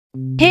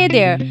Hey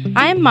there,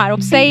 I am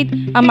Maruk Said,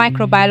 a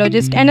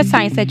microbiologist and a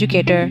science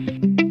educator.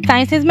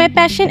 Science is my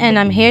passion and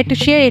I'm here to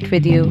share it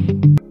with you.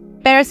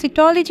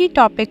 Parasitology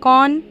topic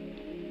on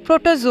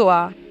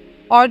Protozoa,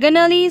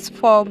 organelles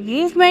for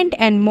movement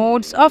and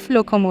modes of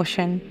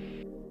locomotion.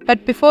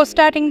 But before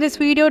starting this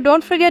video,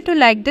 don't forget to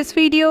like this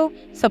video,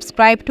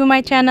 subscribe to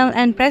my channel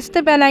and press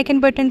the bell icon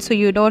button so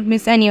you don't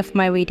miss any of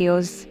my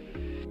videos.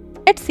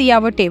 Let's see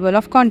our table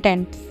of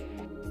contents.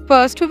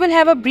 First, we will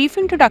have a brief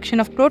introduction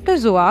of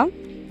Protozoa,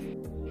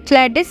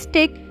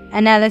 cladistic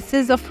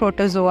analysis of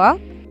Protozoa,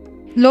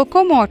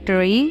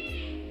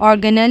 locomotory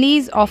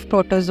organelles of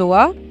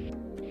Protozoa,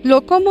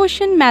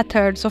 locomotion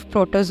methods of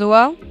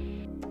Protozoa,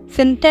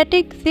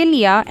 synthetic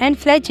cilia and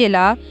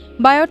flagella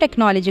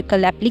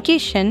biotechnological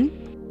application,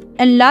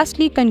 and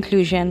lastly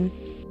conclusion.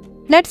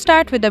 Let's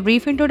start with a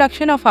brief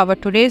introduction of our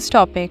today's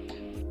topic.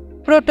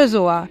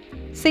 Protozoa,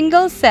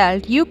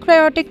 single-celled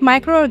eukaryotic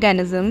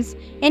microorganisms,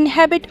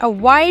 inhabit a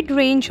wide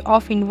range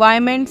of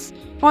environments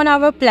on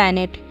our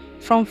planet,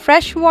 from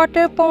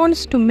freshwater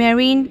ponds to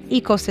marine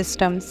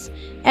ecosystems,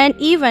 and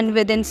even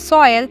within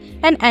soil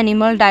and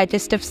animal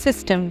digestive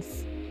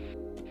systems.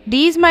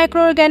 These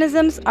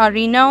microorganisms are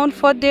renowned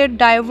for their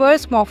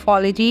diverse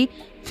morphology,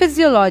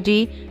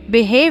 physiology,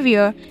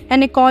 behavior,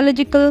 and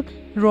ecological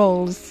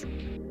roles.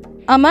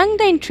 Among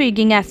the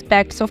intriguing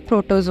aspects of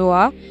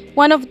Protozoa,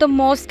 one of the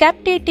most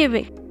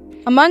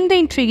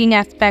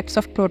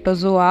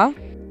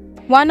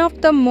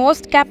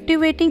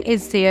captivating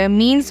is their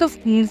means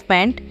of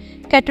movement,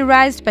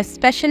 categorized by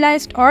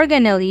specialized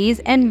organelles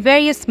and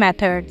various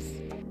methods.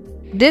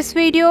 This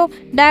video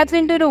dives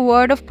into the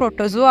world of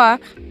Protozoa,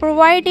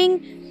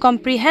 providing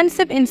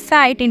comprehensive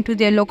insight into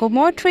their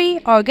locomotory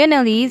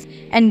organelles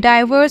and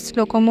diverse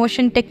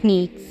locomotion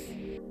techniques.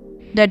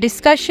 The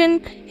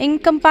discussion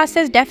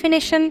encompasses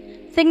definition,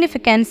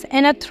 significance,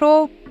 and a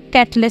thorough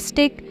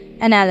catalytic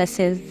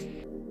analysis.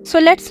 So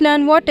let's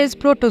learn what is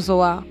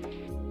Protozoa.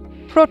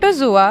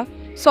 Protozoa,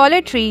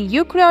 solitary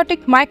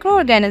eukaryotic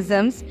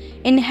microorganisms,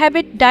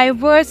 inhabit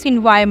diverse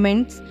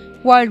environments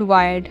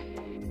worldwide.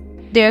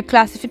 Their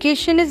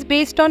classification is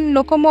based on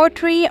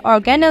locomotory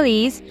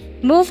organelles,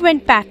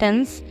 movement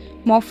patterns,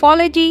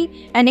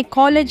 morphology, and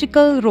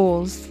ecological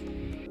roles.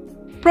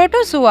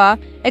 Protozoa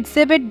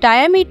exhibit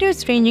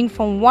diameters ranging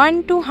from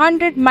 1 to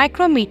 100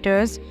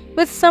 micrometers,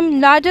 with some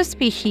larger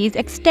species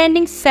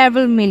extending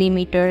several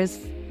millimeters.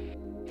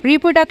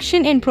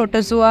 Reproduction in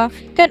Protozoa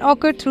can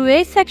occur through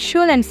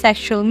asexual and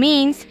sexual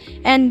means,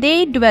 and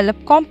they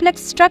develop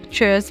complex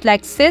structures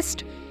like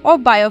cysts or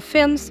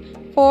biofilms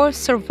for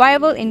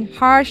survival in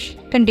harsh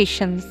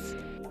conditions.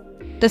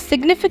 The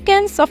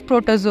significance of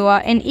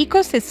Protozoa in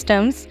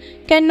ecosystems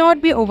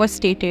cannot be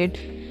overstated.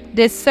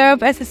 They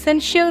serve as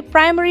essential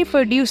primary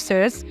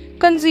producers,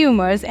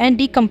 consumers, and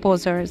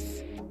decomposers.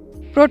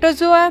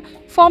 Protozoa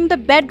form the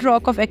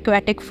bedrock of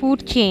aquatic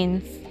food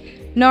chains,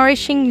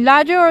 nourishing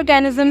larger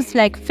organisms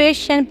like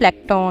fish and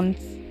planktons.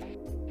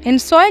 In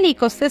soil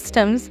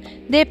ecosystems,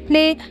 they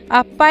play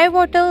a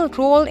pivotal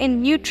role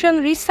in nutrient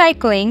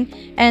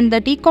recycling and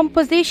the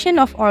decomposition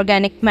of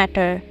organic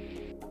matter.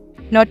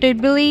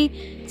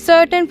 Notably,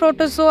 certain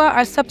protozoa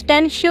are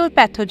substantial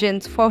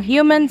pathogens for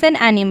humans and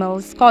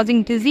animals,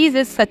 causing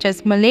diseases such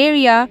as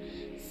malaria,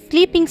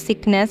 sleeping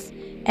sickness,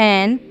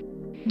 and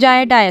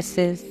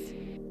giardiasis.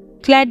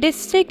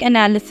 Cladistic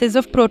analysis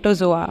of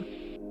Protozoa.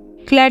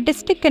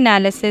 Cladistic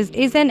analysis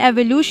is an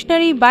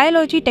evolutionary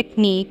biology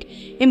technique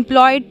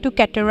employed to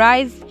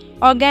categorize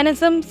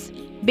organisms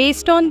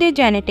based on their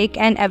genetic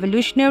and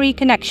evolutionary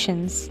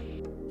connections.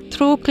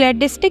 Through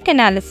cladistic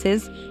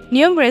analysis,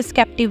 numerous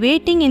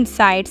captivating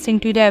insights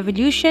into the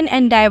evolution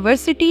and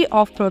diversity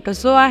of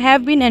protozoa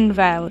have been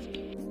unveiled.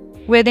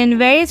 Within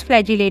various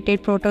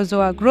flagellated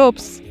protozoa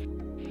groups,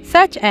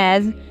 such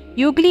as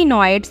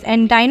euglenoids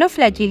and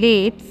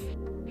dinoflagellates,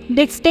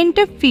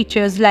 distinctive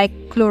features like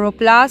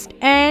chloroplast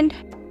and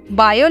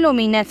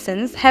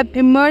bioluminescence have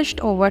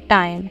emerged over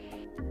time.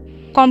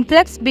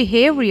 Complex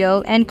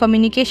behavioral and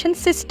communication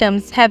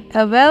systems have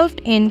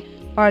evolved in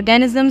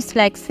organisms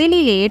like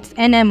ciliates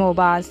and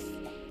amoebas.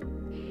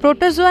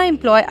 Protozoa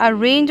employ a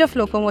range of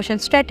locomotion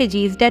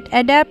strategies that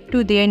adapt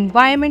to their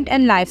environment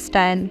and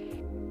lifestyle.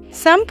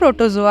 Some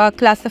protozoa,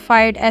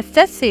 classified as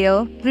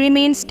sessile,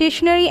 remain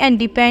stationary and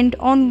depend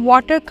on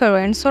water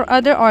currents or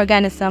other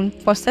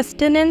organisms for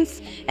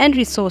sustenance and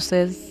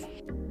resources.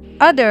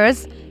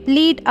 Others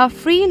lead a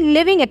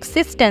free-living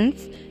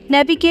existence,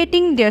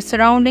 navigating their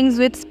surroundings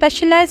with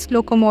specialized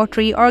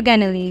locomotory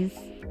organelles.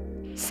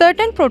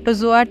 Certain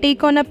protozoa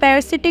take on a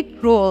parasitic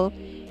role,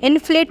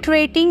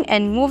 infiltrating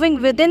and moving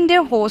within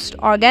their host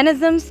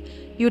organisms,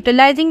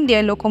 utilizing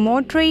their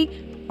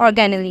locomotory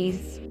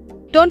organelles.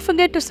 Don't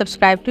forget to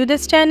subscribe to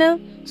this channel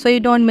so you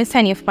don't miss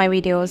any of my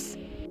videos.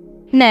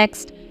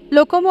 Next,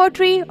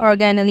 locomotory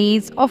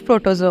organelles of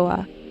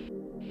Protozoa.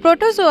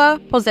 Protozoa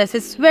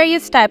possesses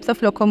various types of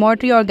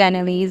locomotory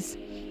organelles,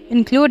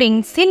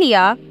 including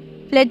cilia,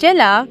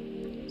 flagella,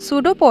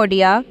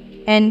 pseudopodia,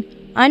 and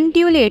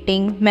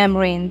undulating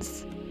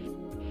membranes.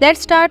 Let's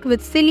start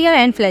with cilia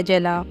and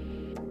flagella.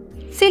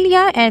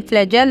 Cilia and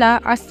flagella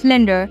are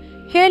slender,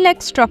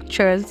 hair-like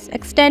structures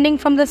extending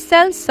from the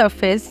cell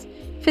surface,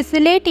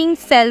 facilitating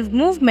cell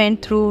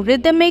movement through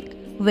rhythmic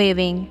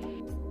waving.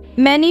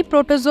 Many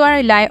protozoa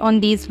rely on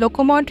these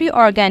locomotory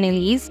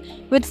organelles,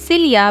 with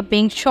cilia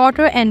being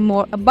shorter and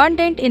more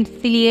abundant in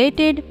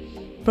ciliated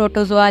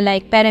protozoa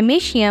like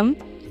Paramecium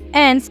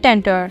and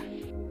Stentor.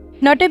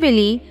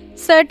 Notably,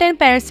 certain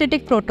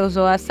parasitic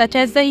protozoa such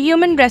as the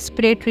human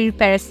respiratory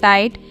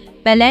parasite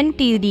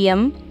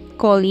Balantidium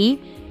coli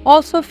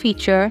also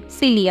feature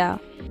cilia.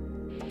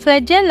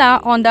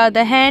 Flagella, on the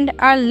other hand,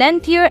 are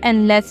lengthier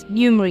and less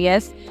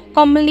numerous,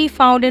 commonly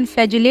found in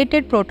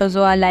flagellated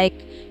protozoa like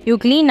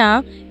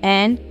Euglena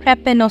and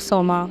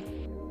Trypanosoma.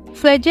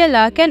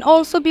 Flagella can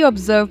also be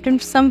observed in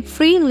some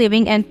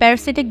free-living and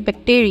parasitic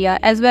bacteria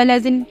as well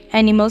as in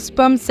animal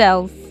sperm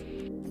cells.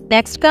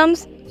 Next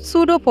comes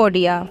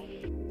pseudopodia.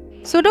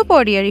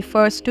 Pseudopodia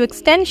refers to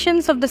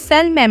extensions of the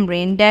cell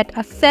membrane that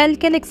a cell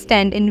can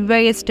extend in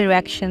various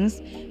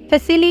directions,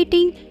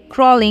 facilitating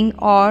crawling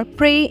or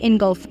prey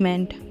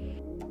engulfment.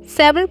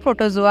 Several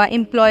protozoa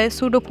employ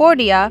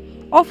pseudopodia,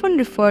 often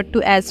referred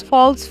to as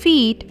false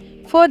feet,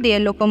 for their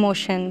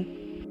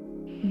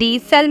locomotion.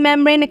 These cell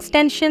membrane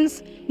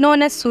extensions,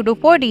 known as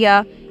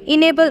pseudopodia,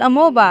 enable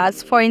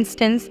amoebas, for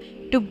instance,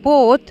 to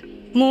both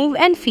move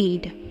and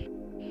feed.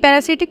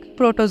 Parasitic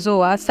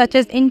protozoa such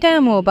as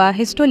Entamoeba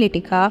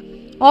histolytica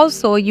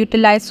also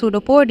utilize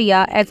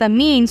pseudopodia as a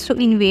means to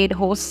invade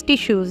host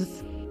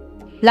tissues.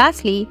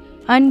 Lastly,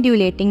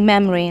 undulating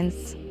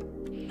membranes.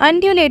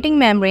 Undulating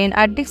membranes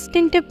are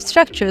distinctive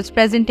structures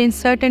present in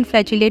certain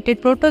flagellated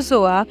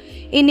protozoa,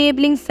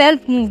 enabling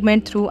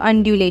self-movement through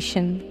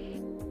undulation.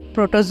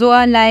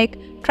 Protozoa like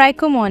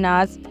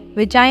Trichomonas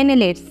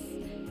vaginalis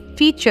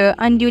feature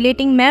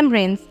undulating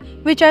membranes,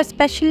 which are a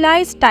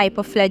specialized type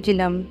of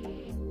flagellum.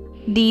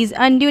 These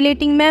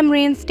undulating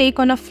membranes take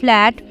on a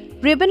flat,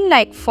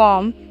 ribbon-like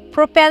form,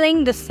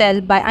 propelling the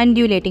cell by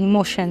undulating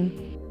motion.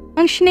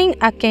 Functioning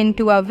akin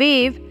to a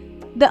wave,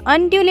 the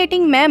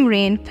undulating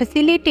membrane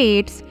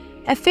facilitates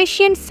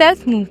efficient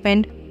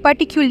self-movement,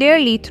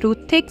 particularly through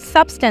thick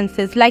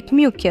substances like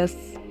mucus.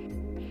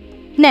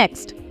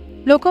 Next,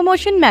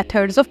 locomotion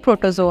methods of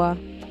protozoa.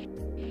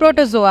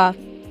 Protozoa,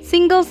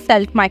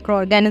 single-celled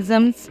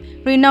microorganisms,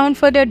 renowned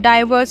for their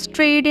diverse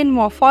trade in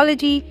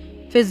morphology,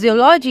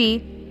 physiology,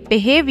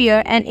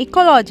 behavior, and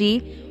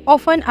ecology,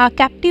 often are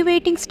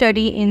captivating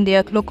study in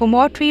their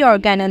locomotory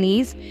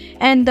organelles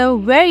and the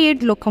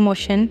varied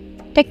locomotion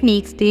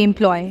techniques they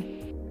employ.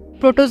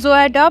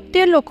 Protozoa adopt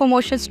their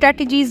locomotion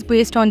strategies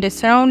based on their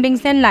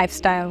surroundings and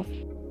lifestyle.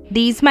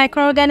 These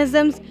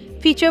microorganisms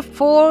feature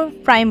four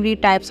primary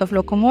types of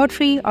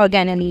locomotory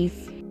organelles: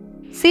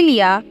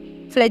 cilia,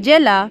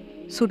 flagella,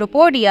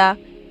 pseudopodia,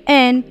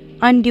 and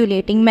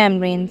undulating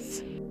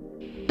membranes.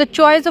 The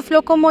choice of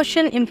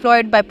locomotion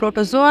employed by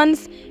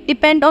protozoans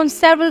depend on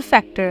several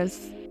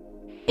factors,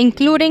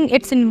 including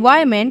its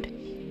environment,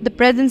 the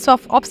presence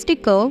of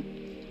obstacle,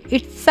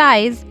 its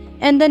size,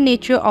 and the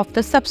nature of the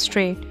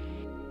substrate.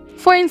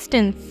 For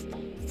instance,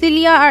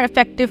 cilia are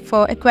effective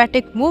for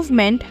aquatic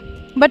movement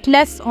but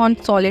less on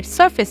solid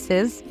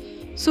surfaces.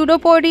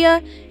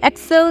 Pseudopodia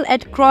excel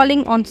at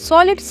crawling on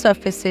solid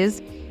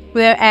surfaces,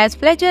 whereas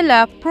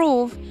flagella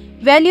prove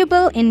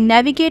valuable in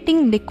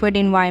navigating liquid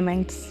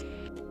environments.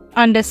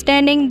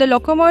 Understanding the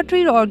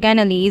locomotory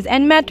organelles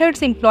and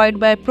methods employed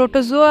by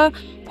protozoa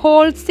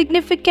holds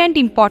significant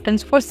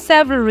importance for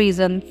several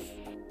reasons.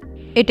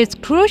 It is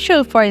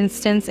crucial, for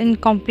instance, in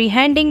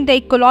comprehending the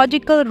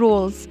ecological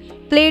roles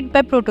played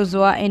by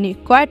protozoa in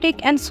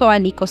aquatic and soil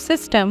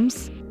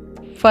ecosystems.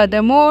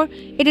 Furthermore,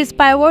 it is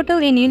pivotal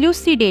in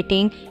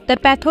elucidating the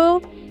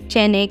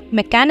pathogenic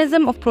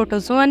mechanism of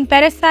protozoan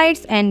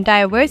parasites and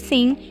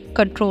devising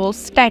control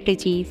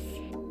strategies.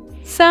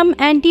 Some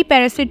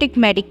anti-parasitic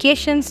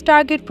medications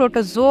target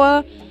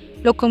protozoa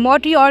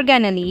locomotory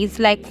organelles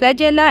like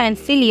flagella and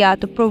cilia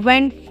to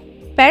prevent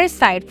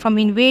parasites from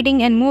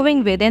invading and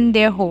moving within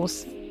their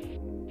hosts.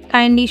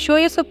 Kindly show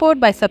your support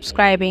by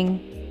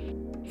subscribing.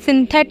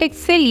 Synthetic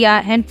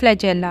cilia and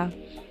flagella.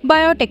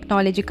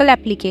 Biotechnological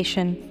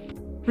application.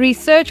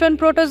 Research on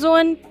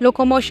protozoan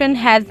locomotion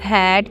has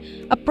had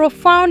a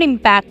profound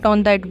impact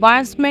on the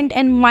advancement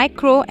in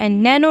micro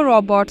and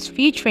nanorobots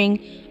featuring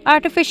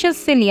artificial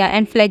cilia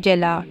and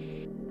flagella.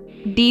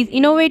 These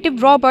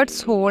innovative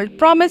robots hold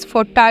promise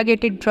for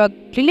targeted drug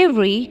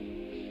delivery,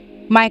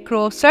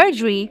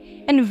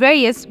 microsurgery, and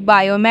various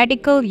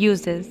biomedical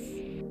uses.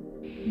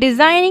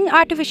 Designing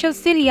artificial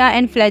cilia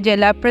and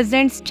flagella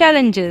presents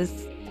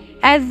challenges,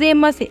 as they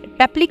must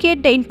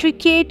replicate the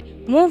intricate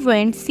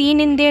movements seen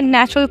in their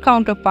natural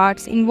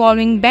counterparts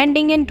involving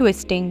bending and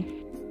twisting.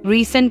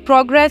 Recent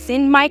progress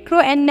in micro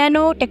and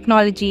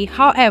nanotechnology,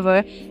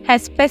 however,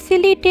 has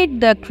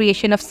facilitated the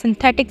creation of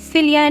synthetic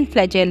cilia and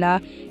flagella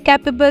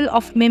capable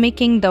of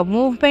mimicking the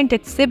movement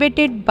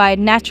exhibited by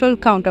natural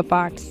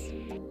counterparts.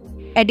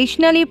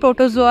 Additionally,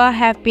 protozoa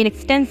have been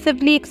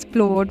extensively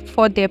explored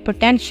for their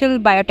potential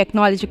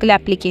biotechnological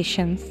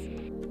applications.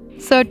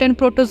 Certain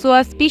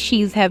protozoa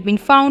species have been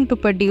found to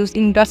produce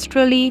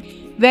industrially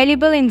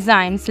valuable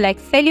enzymes like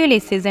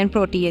cellulases and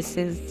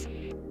proteases.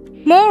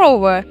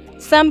 Moreover,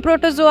 some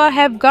protozoa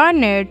have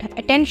garnered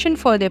attention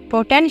for their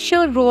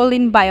potential role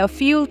in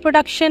biofuel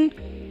production,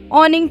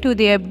 owing to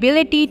their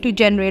ability to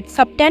generate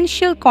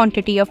substantial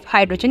quantity of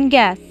hydrogen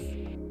gas.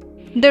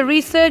 The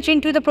research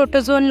into the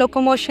protozoan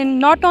locomotion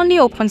not only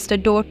opens the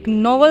door to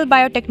novel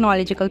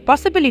biotechnological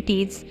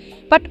possibilities,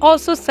 but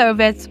also serves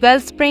as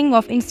wellspring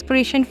of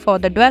inspiration for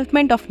the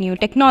development of new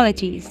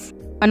technologies.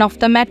 One of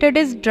the methods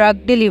is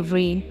drug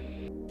delivery.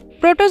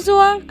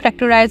 Protozoa,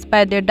 characterized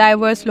by their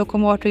diverse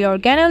locomotory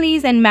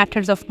organelles and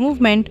methods of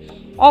movement,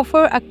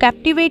 offer a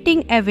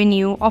captivating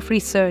avenue of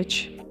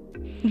research.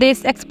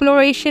 This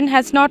exploration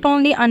has not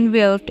only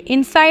unveiled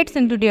insights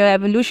into their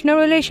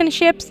evolutionary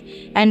relationships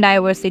and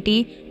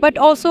diversity, but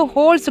also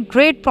holds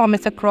great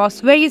promise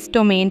across various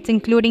domains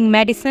including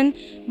medicine,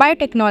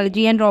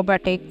 biotechnology, and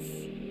robotics.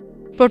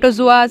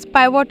 Protozoa's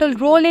pivotal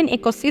role in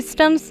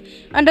ecosystems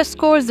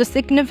underscores the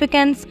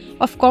significance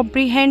of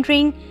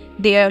comprehending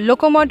their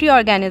locomotory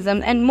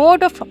organisms and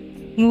mode of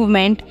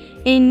movement,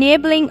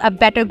 enabling a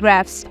better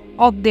grasp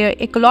of their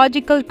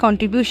ecological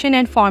contribution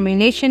and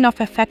formulation of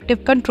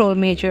effective control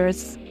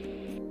measures.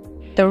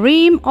 The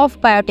realm of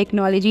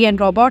biotechnology and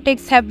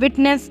robotics have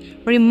witnessed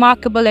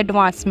remarkable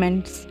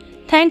advancements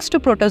thanks to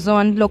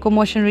protozoan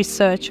locomotion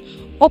research,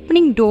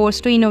 opening doors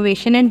to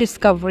innovation and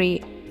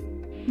discovery.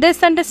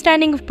 This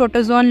understanding of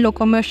protozoan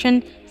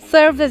locomotion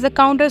serves as a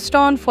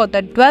cornerstone for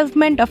the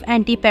development of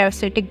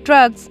anti-parasitic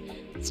drugs,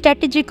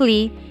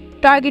 strategically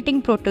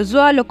targeting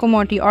protozoa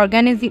locomotory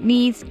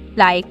organisms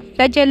like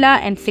flagella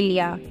and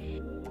cilia.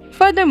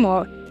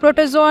 Furthermore,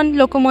 protozoan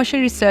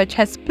locomotion research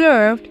has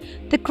spurred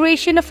the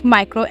creation of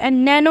micro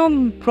and nano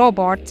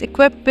robots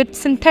equipped with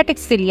synthetic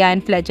cilia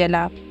and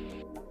flagella.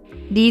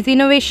 These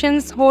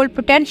innovations hold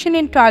potential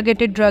in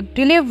targeted drug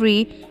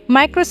delivery,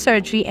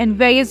 microsurgery, and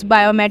various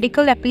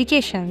biomedical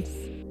applications.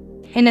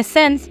 In a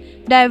sense,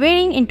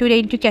 diving into the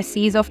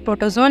intricacies of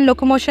protozoan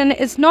locomotion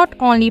is not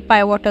only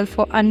pivotal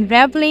for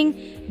unraveling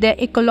their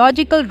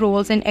ecological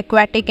roles in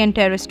aquatic and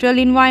terrestrial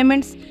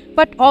environments,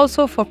 but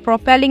also for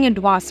propelling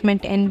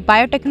advancement in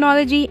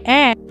biotechnology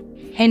and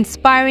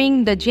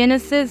inspiring the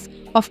genesis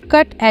of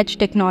cut-edge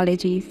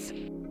technologies.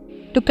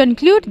 To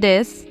conclude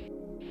this,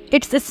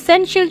 it's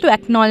essential to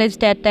acknowledge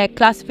that the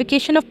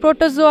classification of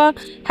protozoa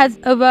has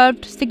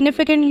evolved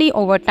significantly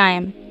over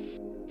time.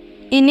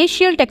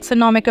 Initial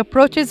taxonomic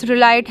approaches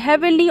relied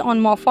heavily on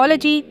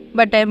morphology,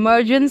 but the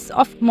emergence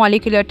of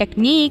molecular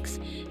techniques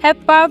have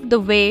paved the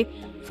way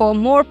for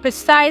more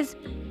precise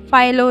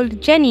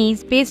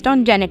phylogenies based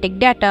on genetic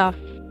data.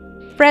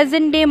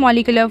 Present-day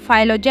molecular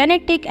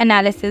phylogenetic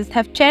analysis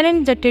have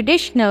challenged the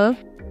traditional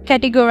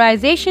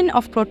categorization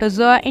of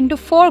protozoa into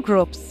four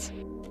groups: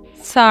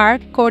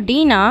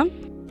 Sarcodina,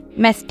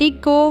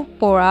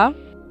 Mastigophora,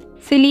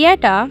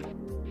 Ciliata,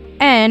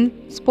 and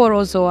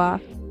Sporozoa,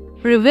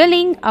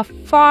 revealing a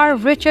far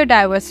richer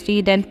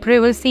diversity than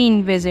previously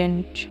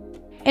envisioned.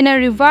 In a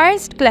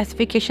revised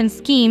classification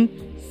scheme,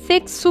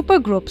 6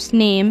 supergroups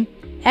named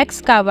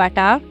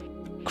Excavata,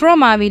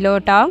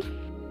 Chromavilota,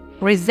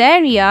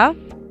 Rhizaria,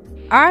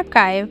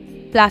 Archive,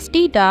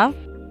 Plastida,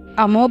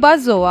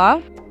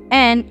 Amoebozoa,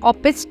 and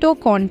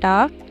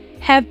Opisthokonta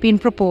have been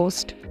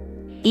proposed.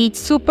 Each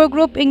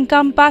supergroup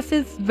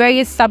encompasses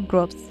various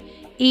subgroups,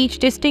 each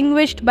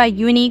distinguished by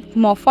unique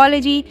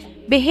morphology,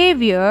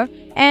 behavior,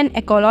 and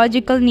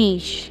ecological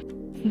niche.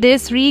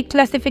 This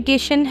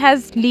reclassification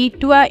has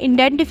led to an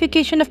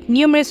identification of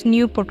numerous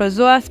new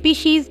protozoa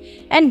species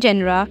and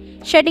genera,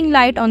 shedding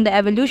light on the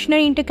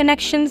evolutionary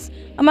interconnections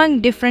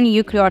among different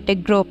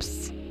eukaryotic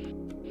groups.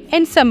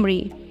 In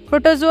summary,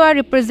 protozoa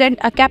represent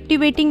a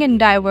captivating and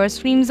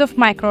diverse realm of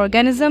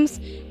microorganisms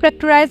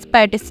characterized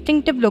by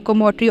distinctive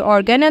locomotory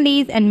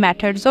organelles and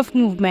methods of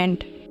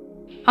movement.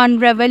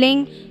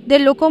 Unraveling their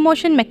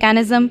locomotion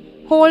mechanism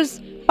holds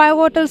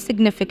pivotal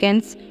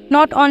significance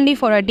not only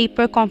for a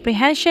deeper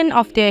comprehension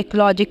of their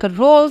ecological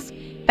roles,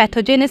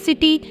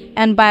 pathogenicity,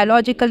 and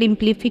biological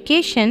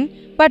implication,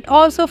 but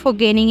also for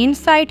gaining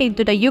insight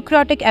into the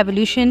eukaryotic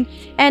evolution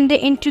and the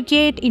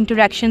intricate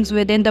interactions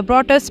within the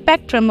broader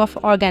spectrum of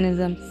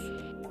organisms.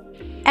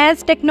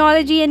 As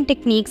technology and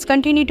techniques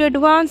continue to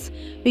advance,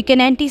 we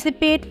can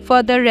anticipate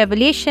further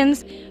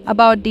revelations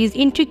about these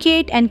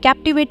intricate and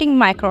captivating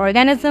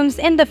microorganisms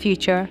in the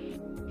future.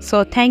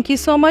 So thank you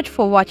so much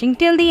for watching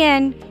till the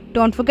end.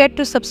 Don't forget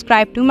to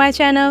subscribe to my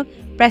channel,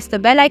 press the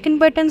bell icon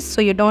button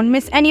so you don't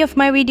miss any of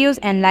my videos,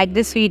 and like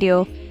this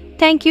video.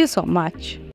 Thank you so much.